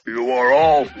You are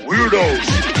all weirdos.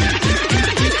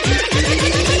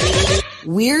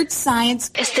 Weird science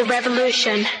is the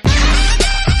revolution.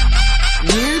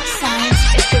 Weird science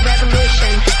is the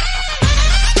revolution.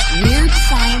 Weird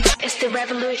science is the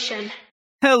revolution.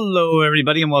 Hello,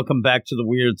 everybody, and welcome back to the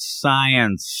Weird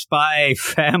Science Spy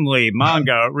Family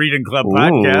Manga Reading Club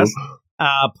podcast,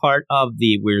 part of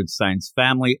the Weird Science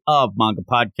family of Manga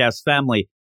Podcast Family,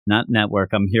 not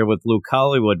Network. I'm here with Luke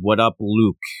Hollywood. What up,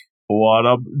 Luke? What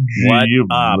up, Jim?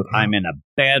 What up? I'm in a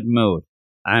bad mood.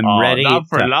 I'm ready not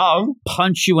for to long.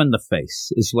 punch you in the face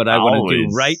is what I want to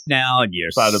do right now, and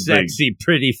your sexy,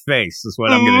 pretty face is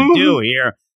what I'm going to do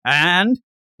here. And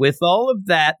with all of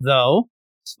that, though,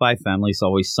 Spy Family is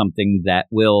always something that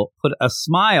will put a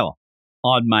smile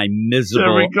on my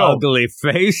miserable, ugly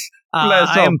face.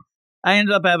 I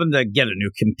ended up having to get a new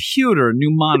computer, a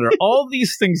new monitor, all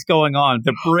these things going on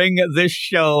to bring this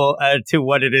show to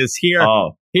what it is here.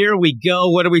 Here we go.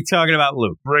 What are we talking about,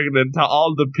 Luke? Bringing it to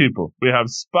all the people. We have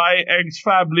Spy X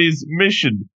Family's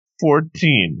Mission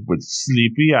 14 with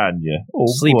Sleepy Anya.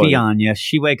 Sleepy Anya.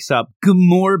 She wakes up. Good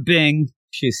morning,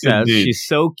 she says. Indeed. She's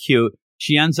so cute.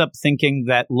 She ends up thinking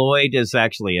that Lloyd is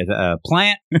actually a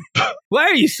plant. Why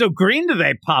are you so green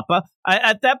today, Papa?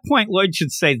 At that point, Lloyd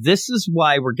should say, this is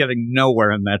why we're getting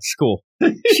nowhere in that school.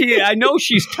 I know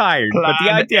she's tired, but the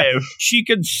idea, she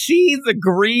can see the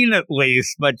green at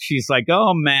least, but she's like,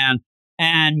 oh, man.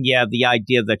 And yeah, the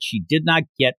idea that she did not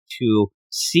get to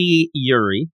see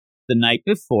Yuri the night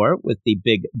before with the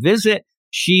big visit.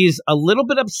 She's a little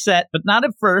bit upset, but not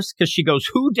at first, because she goes,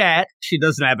 who dat? She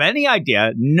doesn't have any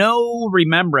idea, no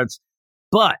remembrance.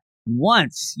 But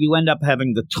once you end up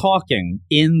having the talking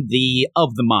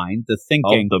of the mind, the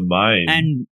thinking. Of the mind.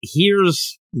 And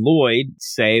here's Lloyd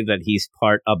say that he's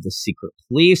part of the secret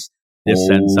police. This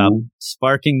ends up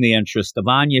sparking the interest of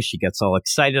Anya. She gets all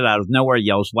excited out of nowhere,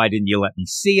 yells, why didn't you let me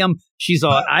see him? She's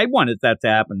all, I wanted that to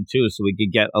happen too, so we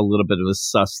could get a little bit of his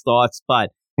sus thoughts, but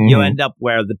you end up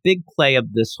where the big play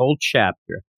of this whole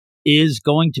chapter is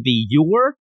going to be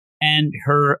your and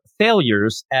her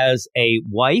failures as a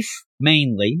wife,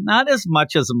 mainly, not as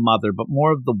much as a mother, but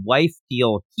more of the wife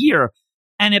deal here.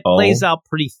 And it plays out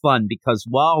pretty fun because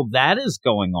while that is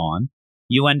going on,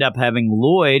 you end up having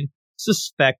Lloyd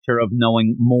suspect her of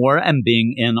knowing more and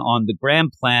being in on the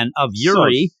grand plan of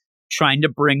Yuri trying to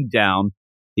bring down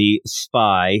the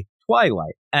spy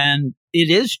Twilight. And it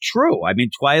is true. I mean,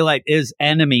 Twilight is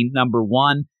enemy number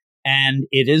one, and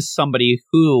it is somebody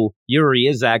who Yuri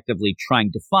is actively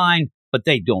trying to find, but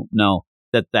they don't know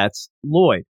that that's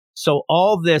Lloyd. So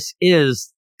all this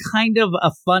is kind of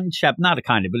a fun chapter,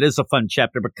 it is a fun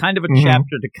chapter, but kind of a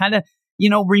chapter to kind of,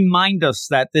 remind us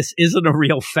that this isn't a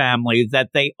real family,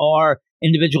 that they are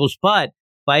individuals. But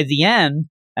by the end,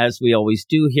 as we always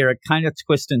do here, it kind of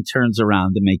twists and turns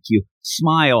around to make you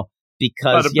smile.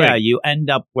 Because, you end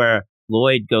up where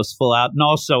Lloyd goes full out. And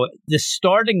also, the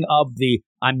starting of the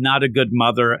I'm not a good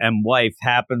mother and wife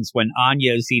happens when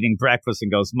Anya is eating breakfast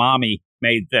and goes, Mommy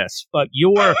made this. But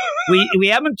we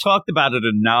haven't talked about it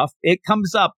enough. It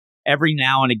comes up every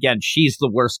now and again. She's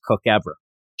the worst cook ever.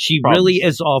 She really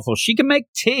is awful. She can make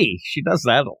tea. She does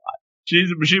that a lot.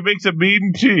 She makes a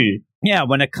mean tea. Yeah,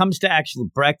 when it comes to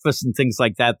actual breakfast and things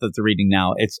like that they're eating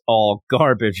now, it's all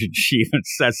garbage. And she even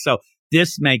says so.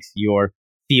 This makes your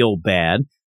feel bad.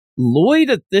 Lloyd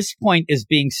at this point is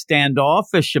being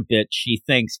standoffish a bit, she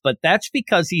thinks, but that's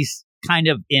because he's kind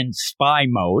of in spy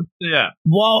mode. Yeah.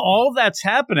 While all that's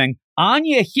happening,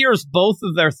 Anya hears both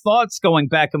of their thoughts going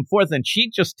back and forth, and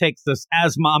she just takes this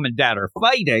as mom and dad are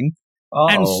fighting.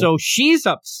 And so she's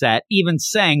upset, even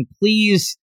saying,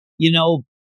 please,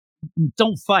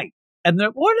 don't fight. And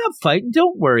they're, we're not fighting,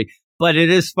 don't worry. But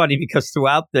it is funny because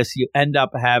throughout this, you end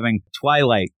up having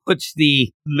Twilight puts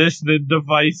the listening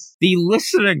device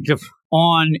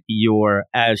on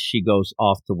as she goes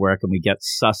off to work, and we get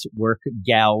sus work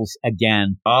gals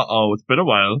again. It's been a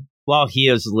while. While he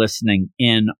is listening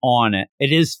in on it.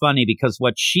 It is funny because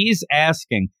what she's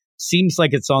asking seems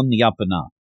like it's on the up and up.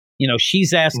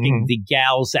 She's asking the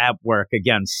gals at work,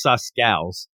 again, sus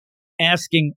gals,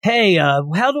 asking, hey,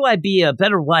 how do I be a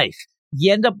better wife?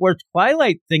 You end up where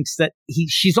Twilight thinks that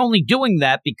she's only doing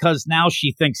that because now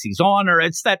she thinks he's on her.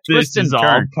 It's that twist and turn. This is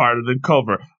all part of the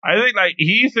cover. I think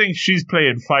he thinks she's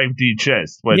playing 5D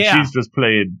chess when she's just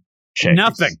playing chess.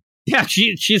 Nothing. Yeah,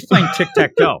 she's playing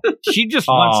tic-tac-toe. She just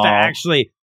wants to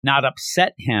actually not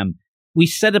upset him. We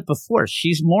said it before.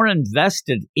 She's more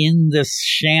invested in this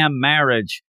sham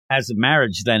marriage as a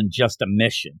marriage than just a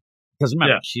mission. Because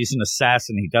remember, she's an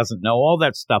assassin. He doesn't know all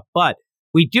that stuff. But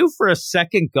we do for a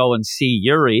second go and see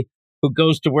Yuri, who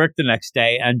goes to work the next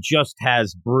day and just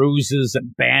has bruises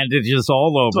and bandages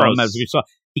all over him, as we saw.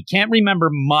 He can't remember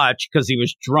much because he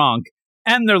was drunk.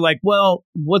 And they're like, well,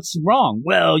 what's wrong?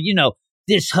 Well,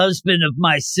 this husband of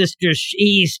my sister's,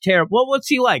 he's terrible. Well, what's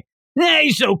he like?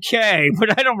 He's okay,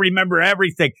 but I don't remember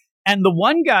everything. And the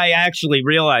one guy actually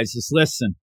realizes,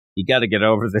 listen, you got to get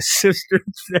over this sister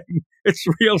thing. It's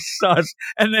real sus.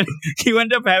 And then you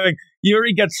end up having,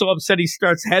 Yuri gets so upset he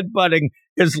starts headbutting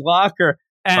his locker.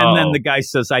 And then the guy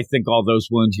says, I think all those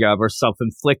wounds you have are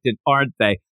self-inflicted, aren't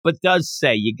they? But does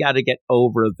say, you got to get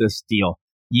over this deal.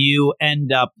 You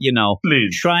end up,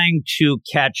 trying to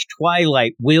catch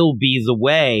Twilight will be the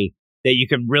way that you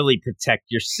can really protect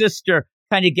your sister,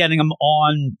 kind of getting him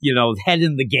on, head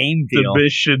in the game deal. The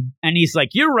mission. And he's like,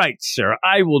 you're right, sir.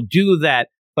 I will do that.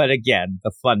 But again,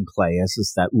 the fun play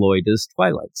is that Lloyd is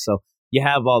Twilight. So you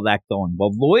have all that going.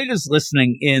 Well, Lloyd is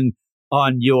listening in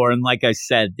on and like I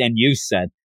said, and you said,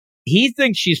 he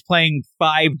thinks she's playing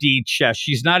 5D chess.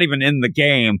 She's not even in the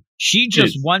game. She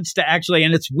just wants to actually,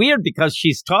 and it's weird because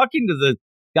she's talking to the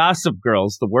gossip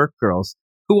girls, the work girls,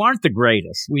 who aren't the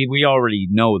greatest. We already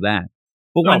know that.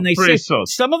 But when they say,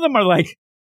 some of them are like,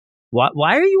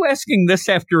 why are you asking this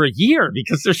after a year?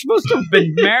 Because they're supposed to have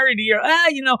been married a year.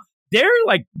 They're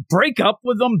like, break up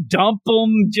with them, dump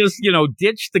them, just,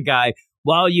 ditch the guy,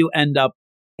 while you end up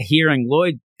hearing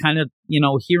Lloyd kind of,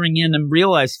 hearing in and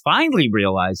finally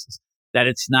realizes that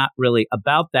it's not really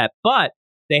about that, but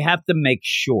they have to make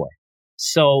sure.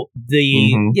 So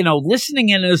listening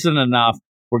in isn't enough.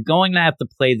 We're going to have to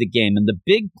play the game. And the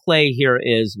big play here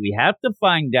is we have to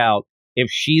find out if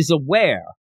she's aware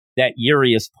that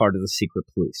Yuri is part of the secret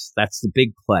police. That's the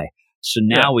big play. So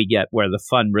now we get where the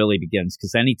fun really begins,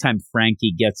 because anytime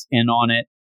Frankie gets in on it,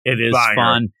 it is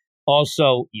fun.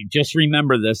 Also, you just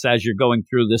remember this as you're going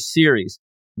through this series.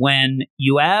 When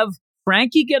you have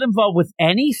Frankie get involved with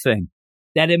anything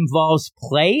that involves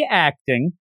play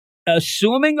acting,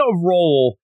 assuming a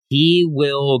role, he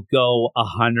will go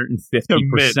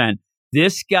 150%.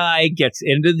 This guy gets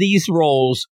into these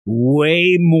roles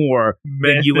way more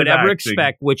than you would ever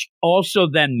expect, which also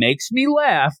then makes me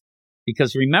laugh.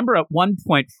 Because remember, at one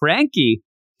point, Frankie,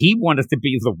 he wanted to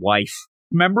be the wife.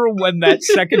 Remember when that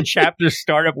second chapter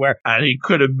started where... And he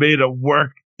could have made it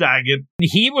work, dang it.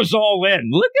 He was all in.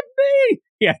 Look at me!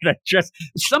 Yeah, that's just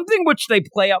something which they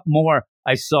play up more,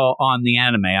 I saw on the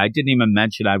anime. I didn't even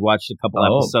mention, I watched a couple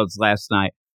episodes last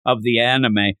night of the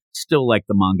anime. Still like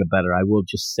the manga better, I will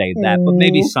just say that. But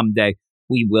maybe someday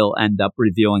we will end up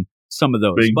reviewing some of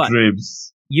those. Big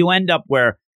dreams. You end up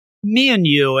where... me and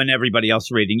you and everybody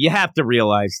else reading, you have to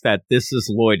realize that this is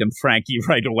Lloyd and Frankie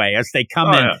right away as they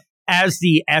come in as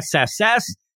the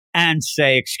SSS and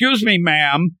say, excuse me,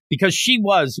 ma'am, because she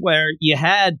was where you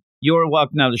had You're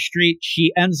walking down the street.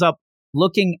 She ends up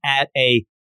looking at a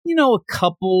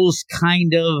couple's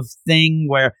kind of thing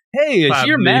where, hey, is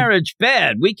your marriage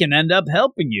bad? We can end up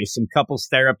helping you. Some couples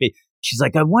therapy. She's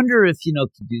like, I wonder if, to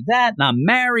do that. And I'm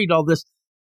married, all this.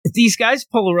 These guys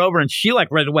pull her over and she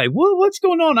right away, what's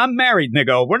going on? I'm married. And they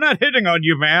go, we're not hitting on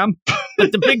you, ma'am.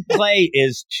 But the big play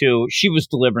is she was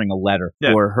delivering a letter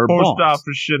for her boss. Post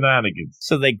office shenanigans.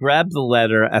 So they grab the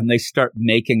letter and they start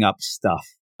making up stuff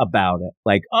about it.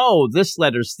 Like, oh, this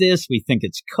letter's this. We think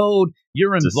it's code.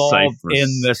 You're involved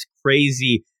in this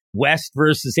crazy West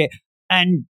versus A.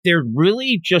 And they're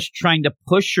really just trying to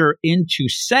push her into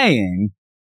saying,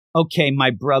 okay,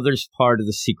 my brother's part of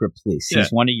the secret police. He's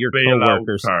one of your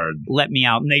co-workers. Let me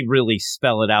out. And they really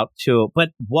spell it out, too. But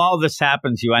while this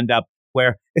happens, you end up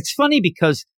where it's funny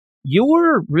because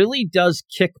Yor really does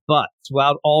kick butt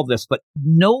throughout all this, but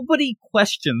nobody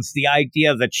questions the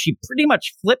idea that she pretty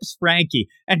much flips Frankie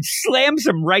and slams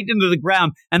him right into the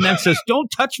ground and then says, don't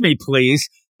touch me, please.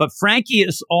 But Frankie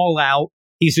is all out.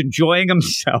 He's enjoying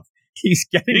himself. He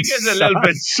gets a little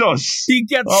bit sus. He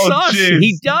gets sus. Geez.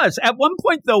 He does. At one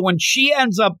point, though, when she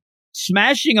ends up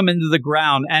smashing him into the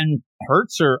ground and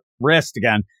hurts her wrist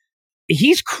again,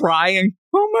 he's crying.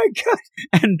 Oh, my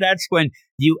God. And that's when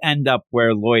you end up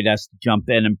where Lloyd has to jump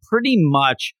in. And pretty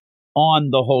much on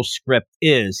the whole script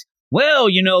is, well,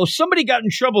 somebody got in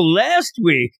trouble last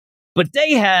week, but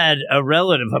they had a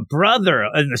relative, a brother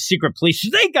in the secret police. So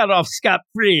they got off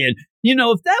scot-free. And,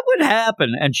 if that would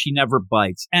happen, and she never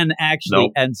bites and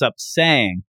actually ends up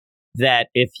saying that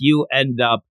if you end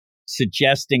up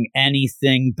suggesting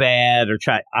anything bad or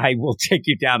I will take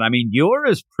you down. I mean, Yor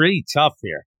is pretty tough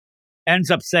here. Ends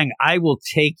up saying, I will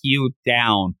take you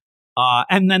down.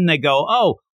 And then they go,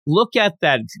 oh, look at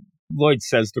that. Lloyd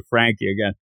says to Frankie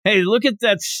again, hey, look at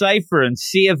that cipher and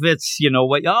see if it's,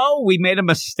 oh, we made a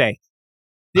mistake.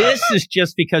 This is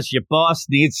just because your boss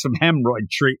needs some hemorrhoid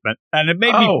treatment. And it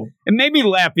made me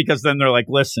laugh because then they're like,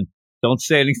 listen, don't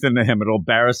say anything to him. It'll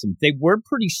embarrass him. They were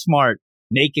pretty smart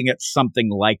making it something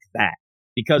like that.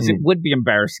 Because it would be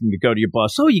embarrassing to go to your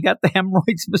boss. Oh, you got the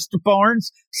hemorrhoids, Mr.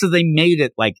 Barnes? So they made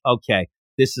it like, okay,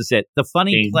 this is it. The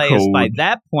funny play is by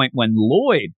that point when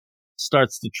Lloyd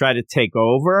starts to try to take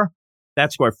over,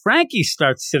 that's where Frankie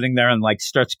starts sitting there and like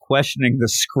starts questioning the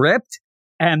script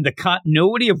and the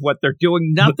continuity of what they're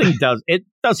doing. Nothing does. It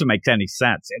doesn't make any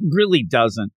sense. It really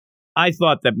doesn't. I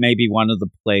thought that maybe one of the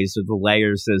plays or the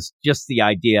layers is just the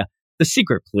idea. The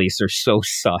secret police are so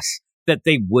sus that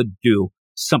they would do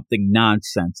something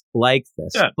nonsense like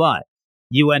this. Yeah. But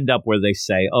you end up where they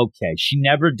say, okay, she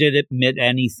never did admit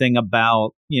anything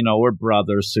about, her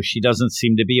brother, so she doesn't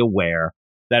seem to be aware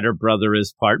that her brother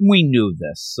is part. And we knew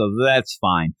this, so that's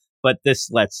fine. But this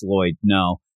lets Lloyd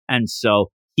know. And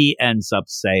so he ends up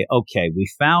saying, okay, we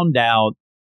found out.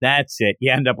 That's it.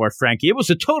 You end up where Frankie, it was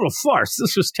a total farce.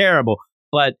 This was terrible.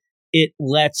 But it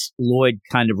lets Lloyd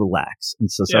kind of relax.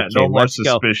 And says, okay, no more let's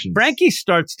suspicions. Go. Frankie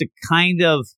starts to kind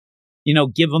of,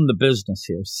 give him the business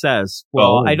here. Says,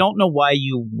 well, I don't know why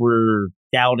you were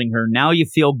doubting her. Now you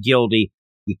feel guilty.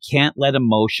 You can't let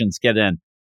emotions get in.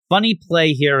 Funny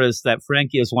play here is that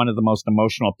Frankie is one of the most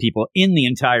emotional people in the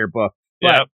entire book.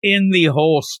 But in the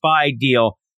whole spy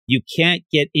deal, you can't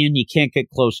get in. You can't get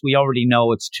close. We already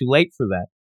know it's too late for that.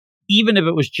 Even if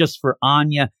it was just for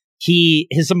Anya,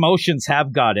 his emotions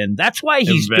have got in. That's why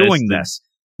he's doing this.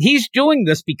 He's doing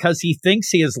this because he thinks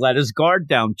he has let his guard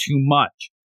down too much.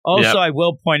 Also, I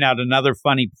will point out another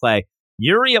funny play.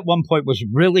 Yuri at one point was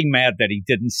really mad that he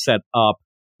didn't set up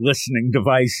listening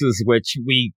devices,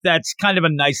 that's kind of a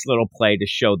nice little play to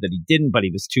show that he didn't, but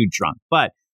he was too drunk.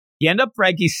 But you end up,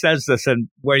 Frankie says this, and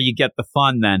where you get the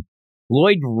fun then,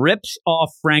 Lloyd rips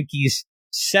off Frankie's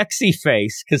sexy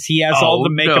face because he has all the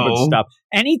makeup and stuff.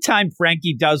 Anytime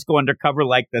Frankie does go undercover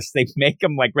like this, they make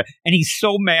him like, and he's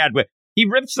so mad with. He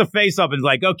rips the face off and is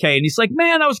like, okay. And he's like,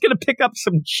 man, I was going to pick up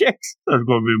some chicks. That's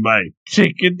going to be my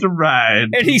ticket to ride.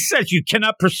 And he says, you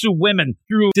cannot pursue women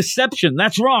through deception.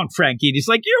 That's wrong, Frankie. And he's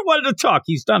like, you're one to talk.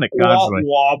 He's done it constantly.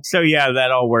 So, yeah,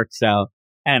 that all works out.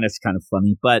 And it's kind of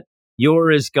funny. But Yor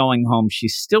is going home.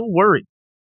 She's still worried.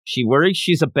 She worries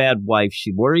she's a bad wife.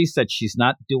 She worries that she's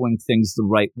not doing things the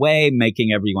right way, making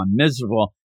everyone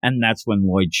miserable. And that's when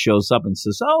Lloyd shows up and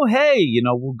says, oh, hey,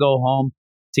 we'll go home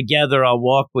together. I'll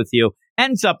walk with you.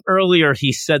 Ends up earlier,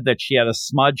 he said that she had a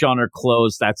smudge on her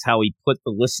clothes. That's how he put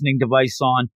the listening device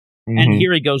on. Mm-hmm. And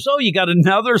here he goes, oh, you got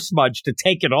another smudge to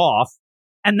take it off.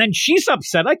 And then she's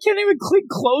upset. I can't even clean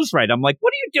clothes right. I'm like,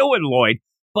 what are you doing, Lloyd?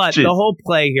 But the whole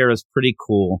play here is pretty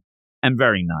cool and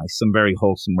very nice and very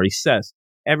wholesome, where he says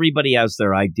everybody has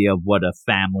their idea of what a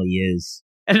family is.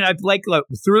 And I've like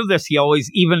through this, he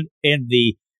always, even in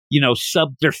the,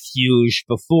 subterfuge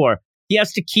before, he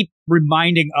has to keep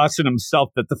reminding us and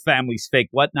himself that the family's fake,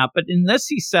 whatnot. But in this,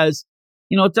 he says,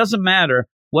 it doesn't matter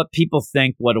what people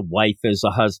think, what a wife is,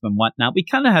 a husband, whatnot. We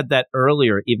kind of had that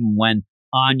earlier, even when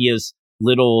Anya's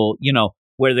little,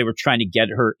 where they were trying to get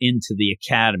her into the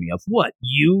academy of what?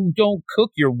 You don't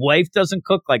cook, your wife doesn't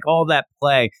cook, like all that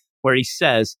play where he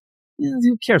says,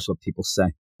 who cares what people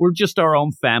say? We're just our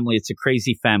own family. It's a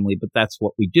crazy family, but that's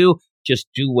what we do. Just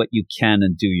do what you can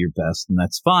and do your best, and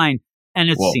that's fine. And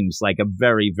it seems like a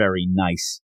very, very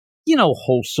nice,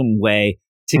 wholesome way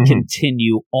to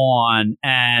continue on.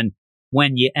 And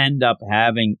when you end up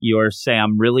having your say,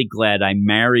 I'm really glad I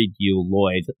married you,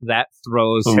 Lloyd, that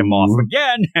throws him off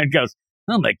again and goes,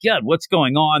 oh my God, what's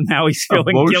going on? Now he's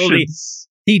feeling guilty.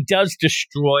 He does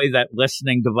destroy that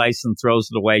listening device and throws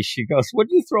it away. She goes, what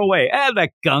do you throw away?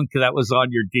 That gunk that was on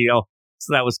your deal.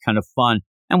 So that was kind of fun.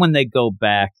 And when they go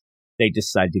back, they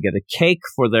decide to get a cake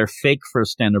for their fake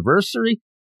first anniversary,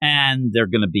 and they're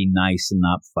going to be nice and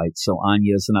not fight. So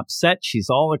Anya isn't upset. She's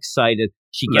all excited.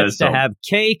 She gets to have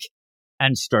cake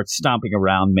and starts stomping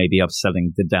around, maybe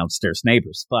upsetting the downstairs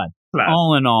neighbors. But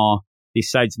all in all,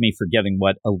 besides me forgetting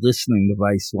what a listening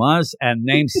device was and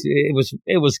names, it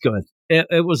was good.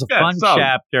 It was a fun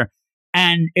chapter.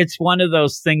 And it's one of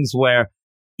those things where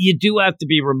you do have to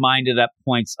be reminded at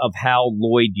points of how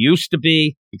Lloyd used to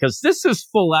be, because this is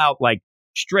full out, like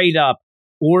straight up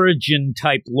origin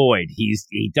type Lloyd.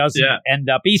 He doesn't end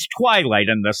up, he's Twilight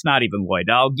in this, not even Lloyd.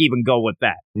 I'll even go with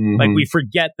that. Like we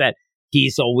forget that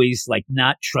he's always like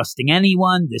not trusting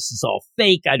anyone. This is all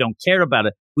fake. I don't care about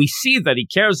it. We see that he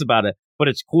cares about it, but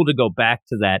it's cool to go back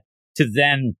to that, to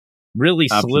then really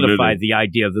solidify the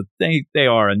idea that they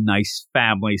are a nice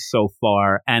family so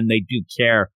far, and they do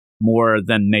care more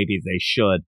than maybe they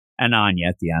should. And Anya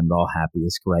at the end, all happy,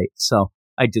 is great. So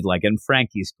I did like it. And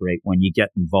Frankie's great when you get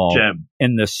involved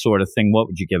in this sort of thing. What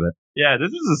would you give it? Yeah,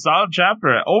 this is a solid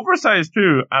chapter. Oversized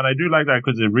too, and I do like that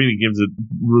because it really gives it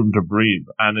room to breathe.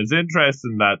 And it's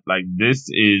interesting that like this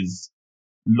is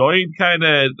Lloyd kind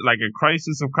of like a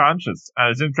crisis of conscience.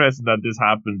 And it's interesting that this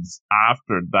happens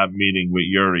after that meeting with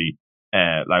Yuri.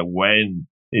 Like when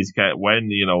he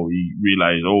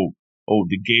realized, oh,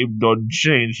 the game done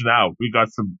changed now. We got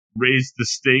to raise the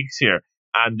stakes here.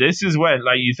 And this is when,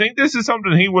 like, you think this is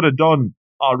something he would have done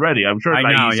already. I'm sure,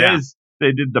 he says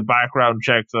they did the background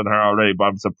checks on her already, but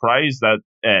I'm surprised that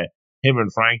him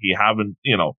and Frankie haven't,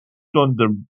 done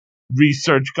the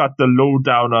research, got the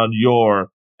lowdown on your,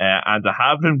 and to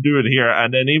have him do it here,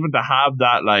 and then even to have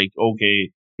that, like,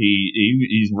 okay,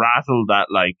 he's rattled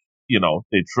that, like,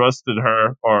 they trusted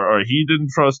her, or he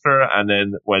didn't trust her, and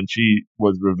then when she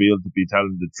was revealed to be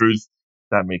telling the truth,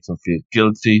 that makes him feel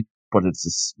guilty, but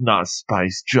it's not a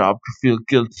spy's job to feel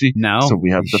guilty. No, so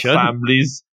we have the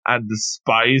families and the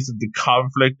spies and the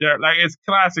conflict there. Like, it's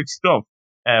classic stuff,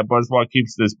 but it's what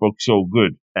keeps this book so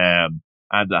good. And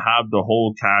to have the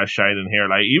whole cast shining here,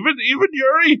 like even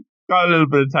Yuri got a little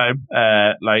bit of time,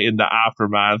 like in the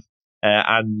aftermath,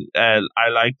 and I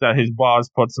like that his boss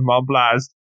puts him on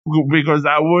blast because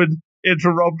that would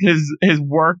interrupt his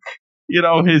work,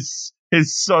 his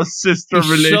sister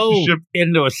relationship. So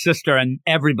into a sister, and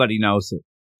everybody knows it.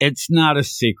 It's not a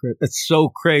secret. It's so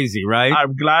crazy, right?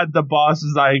 I'm glad the boss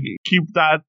is like, keep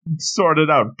that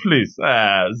sorted out, please.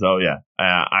 I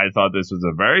thought this was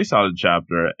a very solid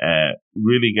chapter.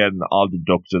 Really getting all the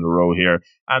ducks in a row here.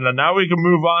 And now we can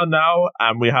move on now,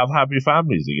 and we have happy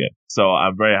families again. So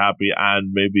I'm very happy,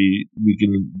 and maybe we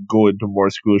can go into more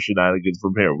school shenanigans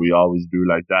from here. We always do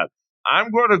like that.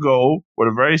 I'm going to go with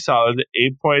a very solid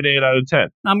 8.8 out of 10.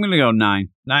 I'm going to go 9.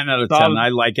 9 out of 10. I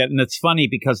like it. And it's funny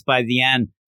because by the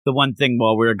end, the one thing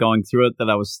while we were going through it that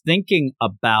I was thinking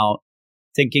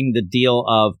the deal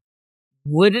of,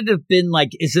 would it have been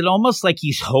like, is it almost like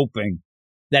he's hoping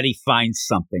that he finds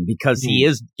something because he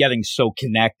is getting so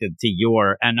connected to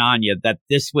Yor and Anya that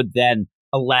this would then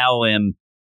allow him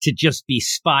to just be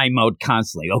spy mode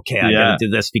constantly. Okay, I gotta do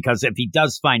this because if he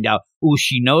does find out,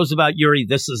 she knows about Yuri,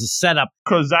 this is a setup.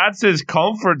 Because that's his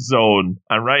comfort zone.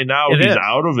 And right now he's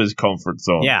out of his comfort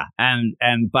zone. Yeah, and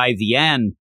by the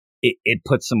end, it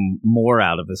puts him more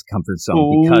out of his comfort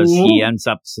zone because he ends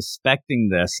up suspecting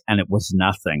this and it was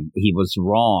nothing. He was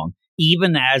wrong.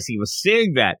 Even as he was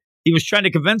saying that, he was trying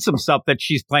to convince himself that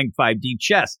she's playing 5D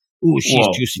chess. She's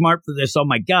too smart for this. Oh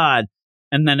my God.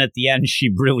 And then at the end,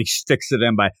 she really sticks it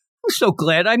in by, I'm so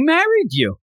glad I married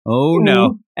you. Oh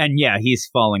no. And yeah, he's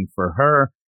falling for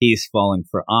her. He's falling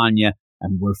for Anya,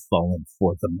 and we're falling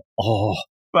for them all.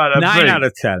 But 9 out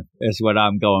of 10 is what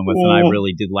I'm going with, and I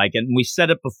really did like it. And we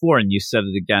said it before, and you said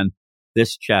it again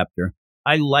this chapter.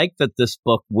 I like that this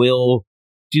book will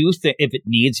do if it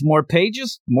needs more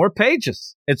pages.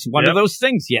 It's one of those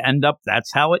things. You end up,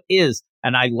 that's how it is.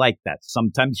 And I like that.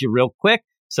 Sometimes you're real quick.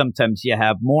 Sometimes you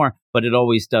have more, but it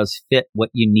always does fit what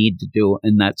you need to do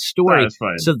in that story.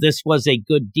 So this was a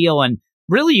good deal. And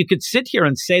really, you could sit here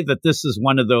and say that this is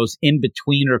one of those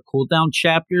in-between or cool-down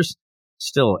chapters.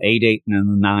 Still 8, 8, and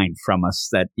a 9 from us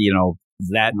that,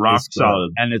 that rock is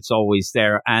solid. And it's always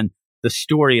there. And the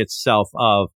story itself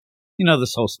of,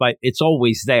 this whole spy, it's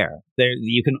always there.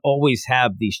 You can always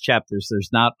have these chapters.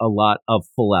 There's not a lot of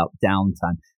full-out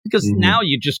downtime. Because now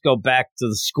you just go back to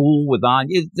the school with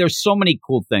Anya. There's so many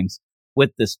cool things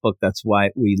with this book. That's why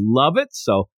we love it.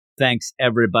 So thanks,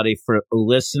 everybody, for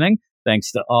listening.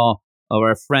 Thanks to all of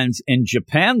our friends in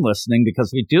Japan listening,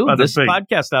 because we do. This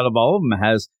podcast, out of all of them,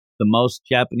 has the most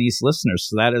Japanese listeners.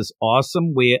 So that is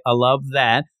awesome. I love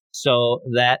that. So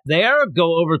that there,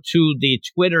 go over to the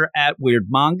Twitter at Weird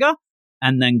Manga,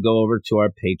 and then go over to our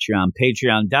Patreon,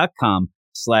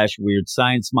 patreon.com/Weird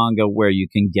Science Manga, where you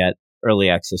can get early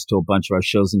access to a bunch of our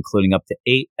shows, including up to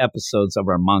 8 episodes of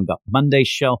our Manga Monday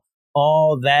show.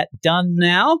 All that done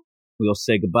now. We'll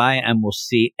say goodbye, and we'll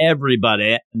see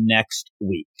everybody next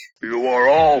week. You are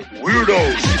all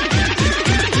weirdos.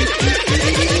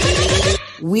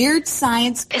 Weird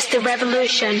science is the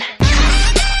revolution.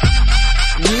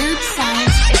 Weird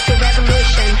science is the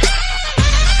revolution.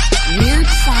 Weird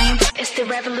science is the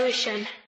revolution.